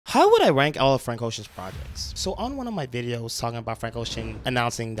How would I rank all of FrankOcean's projects? So on one of my videos talking about FrankOcean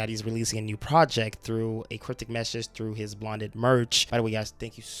announcing that he's releasing a new project through a cryptic message through his Blonded merch. By the way, guys,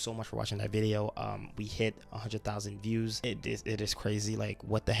 thank you so much for watching that video. We hit 100,000 views. It is crazy. Like,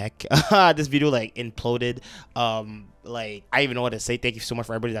 what the heck? This video like imploded. Like, I don't even know what to say. Thank you so much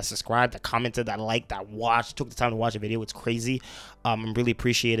for everybody that subscribed, that commented, that liked, that watched, took the time to watch the video. It's crazy. I'm really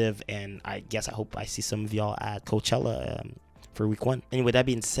appreciative, and I hope I see some of y'all at Coachella for week 1. Anyway, that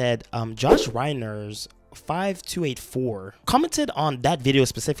being said, Josh Reiner's 5284 commented on that video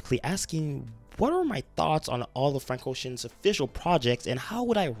specifically, asking what are my thoughts on all of FrankOcean's official projects and how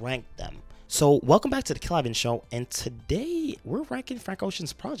would I rank them. So welcome back to the Killivvn Show, and today we're ranking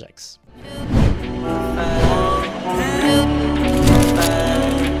FrankOcean's projects.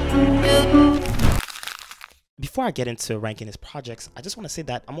 Before I get into ranking his projects, I just want to say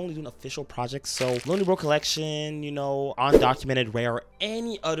that I'm only doing official projects. So Lonely Bro Collection, you know, Undocumented, Rare, or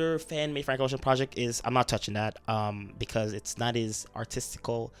any other fan-made FrankOcean project I'm not touching that because it's not his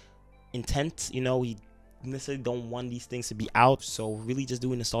artistical intent. You know, he necessarily don't want these things to be out. So really just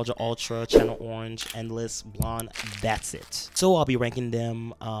doing Nostalgia Ultra, ChannelOrange, Endless, Blond, that's it. So I'll be ranking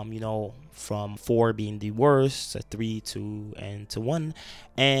them, you know, from 4 being the worst to 3, 2, and to 1.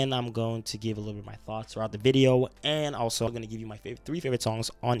 And I'm going to give a little bit of my thoughts throughout the video, and also I'm going to give you my 3 favorite songs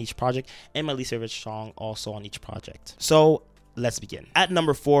on each project and my least favorite song also on each project. So let's begin. At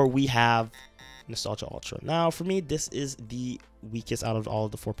number 4, we have Nostalgia Ultra. Now for me, this is the weakest out of all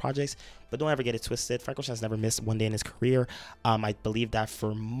of the 4 projects, but don't ever get it twisted. FrankOcean has never missed one day in his career. I believe that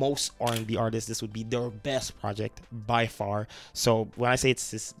for most R&B artists, this would be their best project by far. So when I say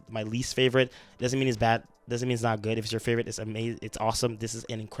it's my least favorite, it doesn't mean it's bad, doesn't mean it's not good. If it's your favorite, it's amazing, it's awesome. This is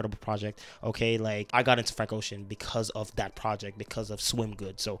an incredible project. Okay, like, I got into FrankOcean because of that project, because of Swim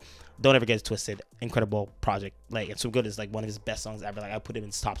Good. So don't ever get it twisted. Incredible project. Like, and Swim Good is like one of his best songs ever. Like, I put him in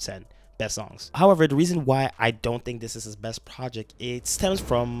his top 10 best songs. However, the reason why I don't think this is his best project, it stems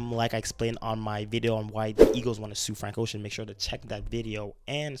from, like I explained on my video on why the Eagles want to sue FrankOcean. Make sure to check that video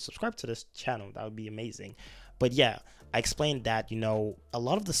and subscribe to this channel. That would be amazing. But yeah, I explained that, you know, a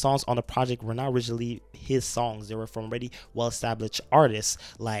lot of the songs on the project were not originally his songs. They were from already well-established artists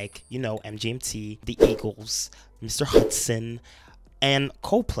like, you know, MGMT, the Eagles, Mr. Hudson, and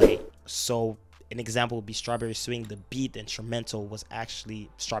Coldplay. So an example would be Strawberry Swing. The beat, the instrumental, was actually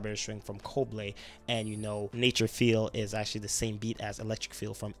Strawberry Swing from Coldplay, and you know, Nature Feel is actually the same beat as Electric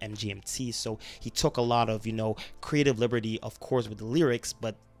Feel from MGMT. So he took a lot of, you know, creative liberty, of course, with the lyrics,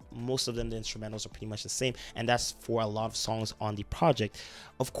 but most of them, the instrumentals, are pretty much the same, and that's for a lot of songs on the project.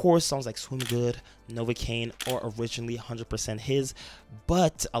 Of course, songs like Swim Good, Novocaine are originally 100% his,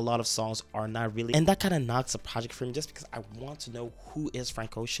 but a lot of songs are not really, and that kind of knocks the project for me, just because I want to know who is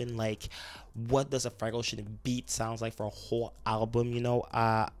FrankOcean. Like, what does a FrankOcean beat sounds like for a whole album? You know,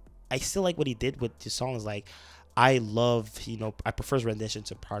 I still like what he did with the songs. Like, I love, you know, I prefer his rendition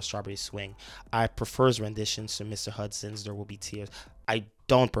to Part Strawberry Swing. I prefer his renditions to Mr. Hudson's There Will Be Tears. I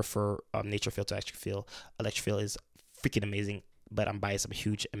don't prefer Nature Feel to Electric Feel. Electric Feel is freaking amazing, but I'm biased. I'm a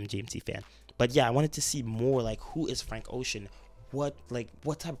huge MGMT fan. But yeah, I wanted to see more, like, who is FrankOcean? What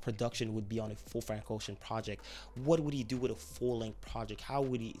type of production would be on a full FrankOcean project? What would he do with a full-length project? How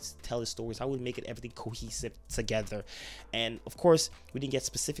would he tell his stories? How would he make it everything cohesive together? And of course, we didn't get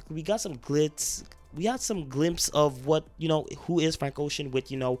specifically. We got some glitz. We had some glimpse of what, you know, who is FrankOcean,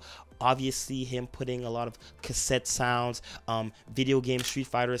 with, you know, obviously him putting a lot of cassette sounds, video game Street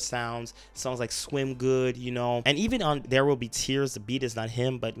Fighter sounds, songs like Swim Good, you know, and even on There Will Be Tears, the beat is not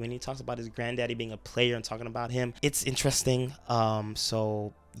him, but when he talks about his granddaddy being a player and talking about him, it's interesting.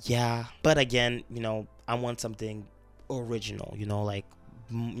 So yeah, but again, you know, I want something original, you know, like,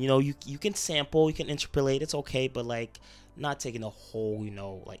 you know, you can sample, you can interpolate, it's okay, but like, not taking a whole, you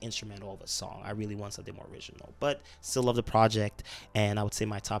know, like, instrumental of a song. I really want something more original, but still love the project. And I would say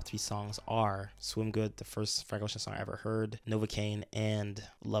my top 3 songs are Swim Good, the first FrankOcean song I ever heard, Novocaine, and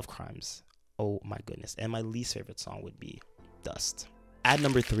Love Crimes. Oh my goodness. And my least favorite song would be Dust. At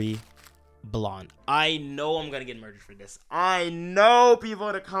number 3, Blond. I know I'm gonna get murdered for this. I know people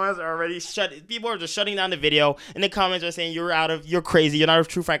in the comments are already people are just shutting down the video. In the comments are saying you're crazy, you're not a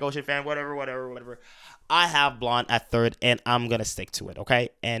true FrankOcean fan, whatever. I have Blond at 3rd, and I'm gonna stick to it, okay?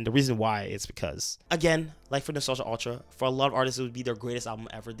 And the reason why is because, again, like for Nostalgia Ultra, for a lot of artists, it would be their greatest album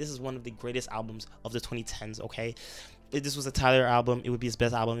ever. This is one of the greatest albums of the 2010s, okay? If this was a Tyler album, it would be his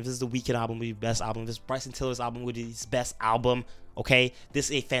best album. If this is the Weeknd album, it would be his best album. If this is Bryson Tiller's album, it would be his best album, okay? This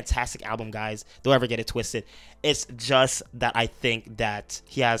is a fantastic album, guys. Don't ever get it twisted. It's just that I think that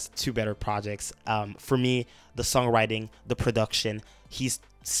he has 2 better projects. For me, the songwriting, the production, he's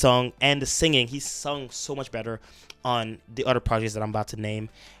sung, and the singing, he's sung so much better on the other projects that I'm about to name.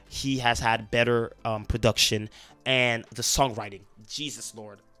 He has had better production, and the songwriting, Jesus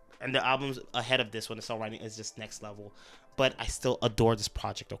Lord. And the albums ahead of this one, the songwriting is just next level. But I still adore this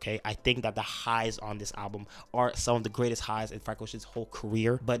project, okay? I think that the highs on this album are some of the greatest highs in FrankOcean's whole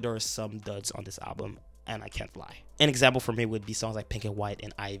career, but there are some duds on this album, and I can't lie. An example for me would be songs like Pink and White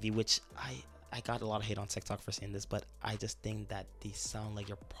and Ivy, which I got a lot of hate on TikTok for saying this, but I just think that these sound like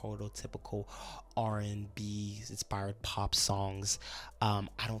your prototypical R&B inspired pop songs. I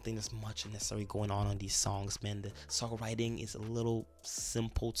don't think there's much necessarily going on these songs, man. The songwriting is a little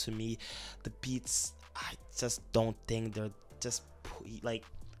simple to me. The beats, I just don't think they're just like,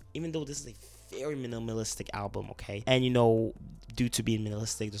 even though this is a very minimalistic album, okay? And you know, due to being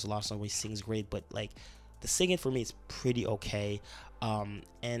minimalistic, there's a lot of songs where he sings great, but like the singing for me is pretty okay.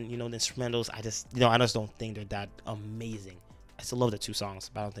 And you know, the instrumentals, I just don't think they're that amazing. I still love the two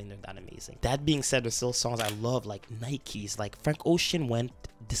songs, but I don't think they're that amazing. That being said, there's still songs I love, like Nikes. Like FrankOcean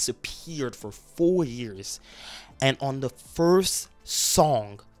disappeared for 4 years, and on the first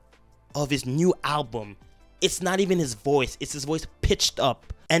song of his new album, it's not even his voice, it's his voice pitched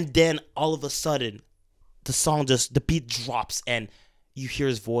up, and then all of a sudden the beat drops and you hear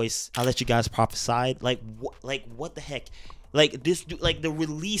his voice. I'll let you guys prophesy. Like what the heck? Like this, like the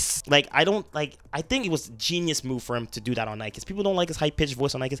release, like I think it was a genius move for him to do that on Nikes. People don't like his high-pitched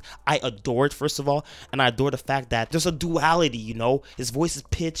voice on Nikes. I adore it, first of all, and I adore the fact that there's a duality, you know? His voice is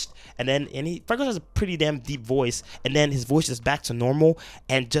pitched, and FrankOcean has a pretty damn deep voice, and then his voice is back to normal,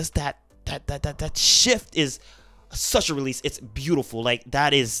 and just that shift is such a release. It's beautiful. Like,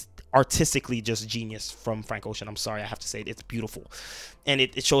 that is artistically just genius from FrankOcean. I'm sorry, I have to say it. It's beautiful, and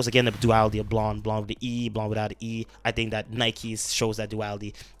it shows again the duality of Blond with the E, Blond without an E. I think that Nikes shows that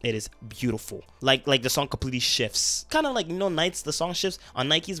duality. It is beautiful. Like the song completely shifts, kind of like, you know, Nights, the song shifts on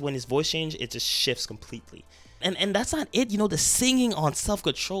Nikes. When his voice changes, it just shifts completely. And that's not it. You know, the singing on Self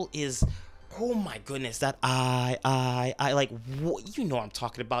Control is, oh my goodness, that I like, what, you know what I'm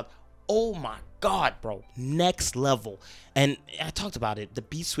talking about. Oh my God, bro, next level. And I talked about it, the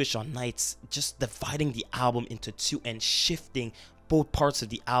beat switch on Nights, just dividing the album into two and shifting both parts of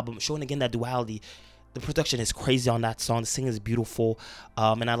the album, showing again that duality. The production is crazy on that song. The singing is beautiful,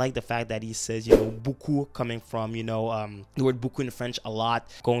 and I like the fact that he says, you know, beaucoup, coming from, you know, the word beaucoup in French a lot,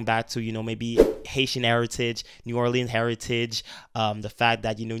 going back to, you know, maybe Haitian heritage, New Orleans heritage, the fact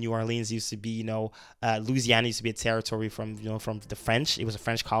that, you know, New Orleans used to be, you know, Louisiana used to be a territory from, you know, from the French. It was a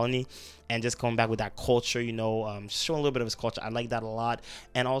French colony, and just coming back with that culture, you know, just showing a little bit of his culture. I like that a lot,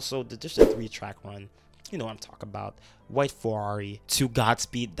 and also just a 3-track run. You know what I'm talking about. White Ferrari to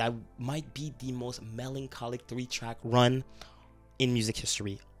Godspeed. That might be the most melancholic 3-track run in music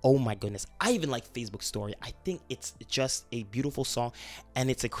history. Oh my goodness. I even like Facebook Story. I think it's just a beautiful song,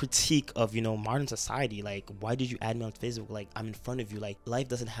 and it's a critique of, you know, modern society. Like, why did you add me on Facebook? Like, I'm in front of you. Like, life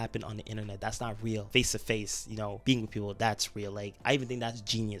doesn't happen on the internet. That's not real. Face to face, you know, being with people, that's real. Like, I even think that's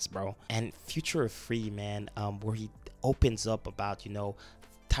genius, bro. And Future of Free, man, where he opens up about, you know,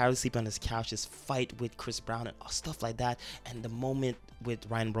 tired of sleeping on his couch, his fight with Chris Brown and stuff like that, and the moment with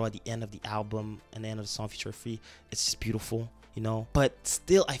Ryan Bro at the end of the album and the end of the song Future Free, it's just beautiful, you know. But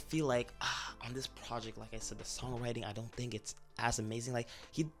still, I feel like on this project, like I said, the songwriting, I don't think it's as amazing. Like,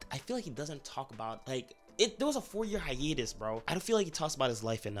 I feel like he doesn't talk about, like, there was a 4-year hiatus, bro. I don't feel like he talks about his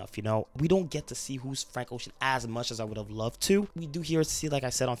life enough, you know. We don't get to see who's FrankOcean as much as I would have loved to. We do hear see, like I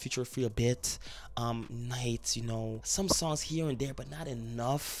said, on Future Free a bit, Nights, you know, some songs here and there, but not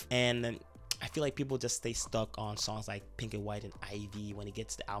enough. And I feel like people just stay stuck on songs like Pink and White and Ivy. When it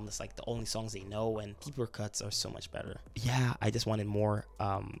gets to the album, it's like the only songs they know, and deeper cuts are so much better. Yeah, I just wanted more.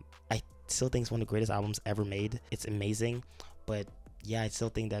 I still think it's one of the greatest albums ever made. It's amazing, but yeah, I still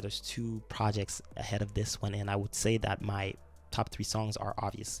think that there's 2 projects ahead of this one, and I would say that my top 3 songs are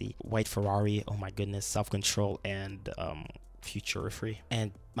obviously White Ferrari, oh my goodness, Self Control, and Future Free.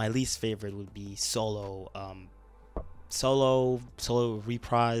 And my least favorite would be Solo. Solo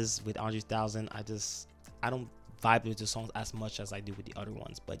reprise with Andre 3000. I don't vibe with the songs as much as I do with the other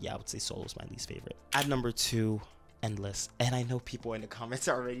ones, but yeah, I would say Solo is my least favorite. At number 2, Endless. And I know people in the comments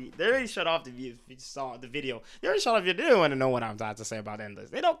they already shut off the view. If you saw the video, they already shut off. They didn't want to know what I'm about to say about Endless.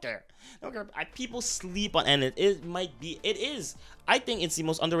 They don't care. People sleep on Endless. It is. I think it's the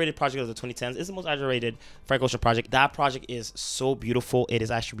most underrated project of the 2010s. It's the most underrated FrankOcean project. That project is so beautiful. It is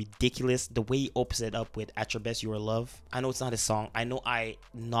actually ridiculous. The way he opens it up with At Your Best, You Are Love. I know it's not his song. I know I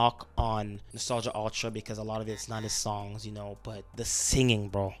knock on Nostalgia Ultra because a lot of it's not his songs, you know, but the singing,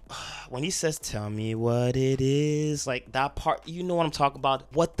 bro. When he says, tell me what it is, like that part, you know what I'm talking about.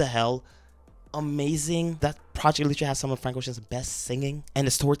 What the hell? amazing. That project literally has some of FrankOcean's best singing, and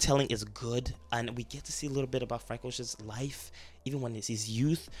the storytelling is good, and we get to see a little bit about FrankOcean's life, even when it's his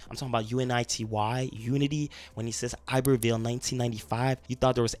youth. I'm talking about Unity, when he says Iberville 1995. You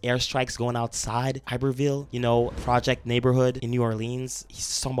thought there was airstrikes going outside Iberville, you know, project neighborhood in New Orleans.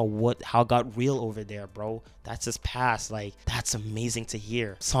 He's talking about how it got real over there, bro. That's his past. Like, that's amazing to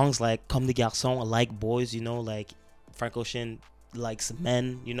hear. Songs like Comme des Garçons, I Like Boys, you know, like FrankOcean likes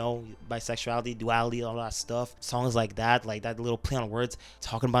men, you know, bisexuality, duality, all that stuff. Songs like that little play on words,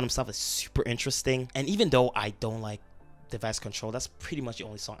 talking about himself is super interesting. And even though I don't like Device Control, that's pretty much the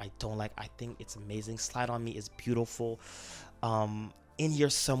only song I don't like. I think it's amazing. Slide on Me is beautiful. In Here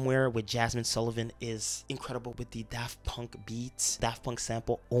Somewhere with Jasmine Sullivan is incredible with the Daft Punk beats, Daft Punk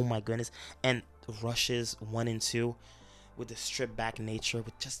sample, oh my goodness. And Rushes 1 and 2 with the stripped back nature,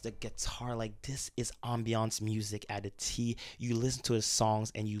 with just the guitar. Like, this is ambiance music at a T. You listen to his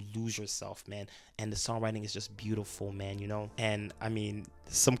songs and you lose yourself, man. And the songwriting is just beautiful, man, you know. And I mean,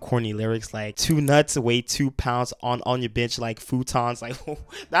 some corny lyrics like 2 nuts weigh 2 pounds on your bench like futons. Like,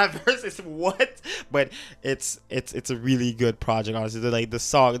 that verse is what? But it's a really good project, honestly. Like, the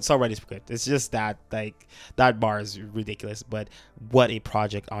songwriting is good. It's just that, like, that bar is ridiculous. But what a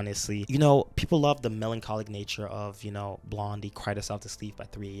project, honestly. You know, people love the melancholic nature of, you know, Blond. He cried herself to sleep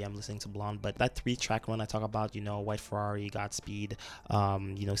at 3 a.m. listening to Blond. But that 3-track run I talk about, you know, White Ferrari, Godspeed,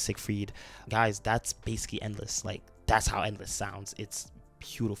 you know, Siegfried, guys, that's basically endless. Like, that's how endless sounds. It's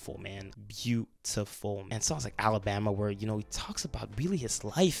beautiful, man, beautiful. And songs like Alabama, where, you know, he talks about really his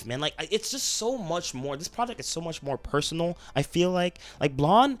life, man. Like, it's just so much more. This project is so much more personal, I feel like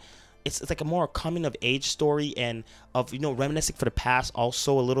Blonde, it's like a more coming of age story, and of, you know, reminiscing for the past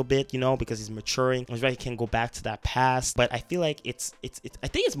also a little bit, you know, because he's maturing. He's right, he can go back to that past. But I feel like it's I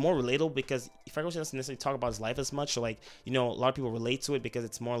think it's more relatable because FrankOcean doesn't necessarily talk about his life as much. So, like, you know, a lot of people relate to it because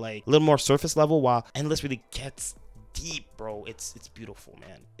it's more like a little more surface level, while Endless really gets deep, bro. It's beautiful,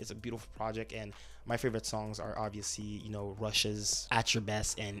 man. It's a beautiful project. And my favorite songs are obviously, you know, Rush's At Your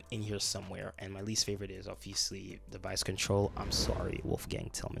Best and In Here Somewhere. And my least favorite is obviously Device Control, I'm Sorry,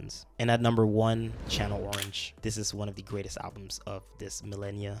 Wolfgang Tillmans. And at number 1, ChannelOrange. This is one of the greatest albums of this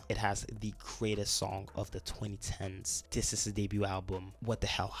millennia. It has the greatest song of the 2010s. This is the debut album. What the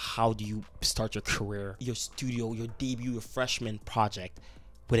hell? How do you start your career, your studio, your debut, your freshman project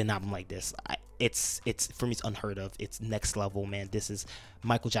with an album like this? It's for me, it's unheard of. It's next level, man. This is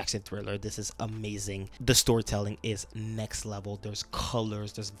Michael Jackson Thriller. This is amazing. The storytelling is next level. There's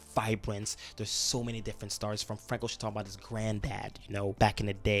colors, there's vibrance, there's so many different stars, from FrankOcean talking about his granddad, you know, back in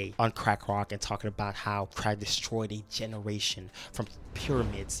the day on crack rock, and talking about how crack destroyed a generation, from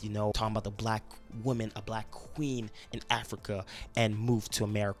Pyramids, you know, talking about the black woman, a black queen in Africa, and moved to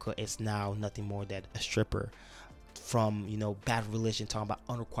America. It's now nothing more than a stripper. From, you know, Bad Religion, talking about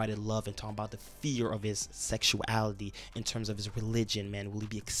unrequited love, and talking about the fear of his sexuality in terms of his religion, man. Will he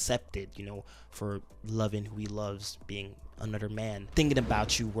be accepted, you know, for loving who he loves, being another man? Thinking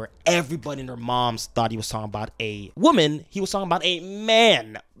About You, where everybody and their moms thought he was talking about a woman, he was talking about a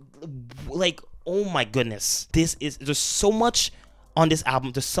man. Like, oh my goodness, there's so much on this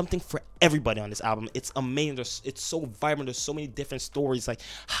album. There's something for everybody on this album. It's amazing. It's so vibrant. There's so many different stories. Like,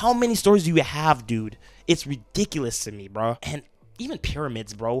 how many stories do you have, dude? It's ridiculous to me, bro. And even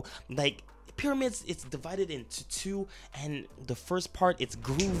Pyramids, bro. Like, Pyramids, it's divided into 2, and the first part, it's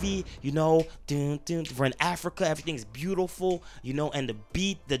groovy, you know, we're in Africa, everything's beautiful, you know, and the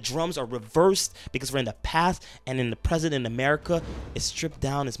beat, the drums are reversed because we're in the past, and in the present in America, it's stripped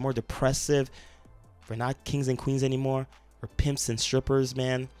down, it's more depressive. We're not kings and queens anymore. We're pimps and strippers,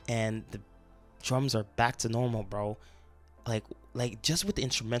 man. And the drums are back to normal, bro. Like just with the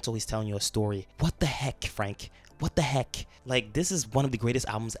instrumental, he's telling you a story. What the heck, Frank? What the heck? Like, this is one of the greatest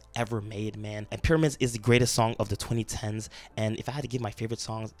albums ever made, man. And Pyramids is the greatest song of the 2010s. And if I had to give my favorite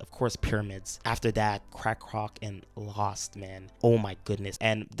songs, of course, Pyramids. After that, Crack Rock and Lost, man. Oh my goodness.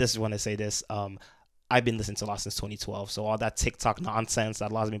 And this is when I say this. I've been listening to Lost since 2012. So all that TikTok nonsense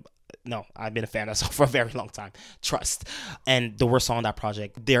that lost me. No, I've been a fan of that song for a very long time. Trust. And the worst song on that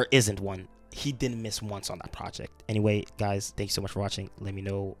project, there isn't one. He didn't miss once on that project. Anyway, guys, thank you so much for watching. Let me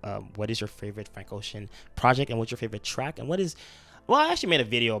know what is your favorite FrankOcean project, and what's your favorite track, and what is... Well, I actually made a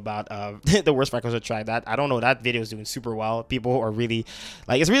video about the worst FrankOcean track. That, I don't know, that video is doing super well. People are really...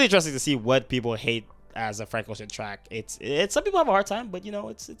 Like, it's really interesting to see what people hate as a FrankOcean track. It's some people have a hard time, but, you know,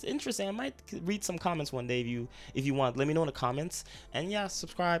 it's interesting. I might read some comments one day if you want. Let me know in the comments. And yeah,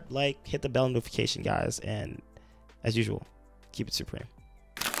 subscribe, like, hit the bell notification, guys. And as usual, keep it supreme.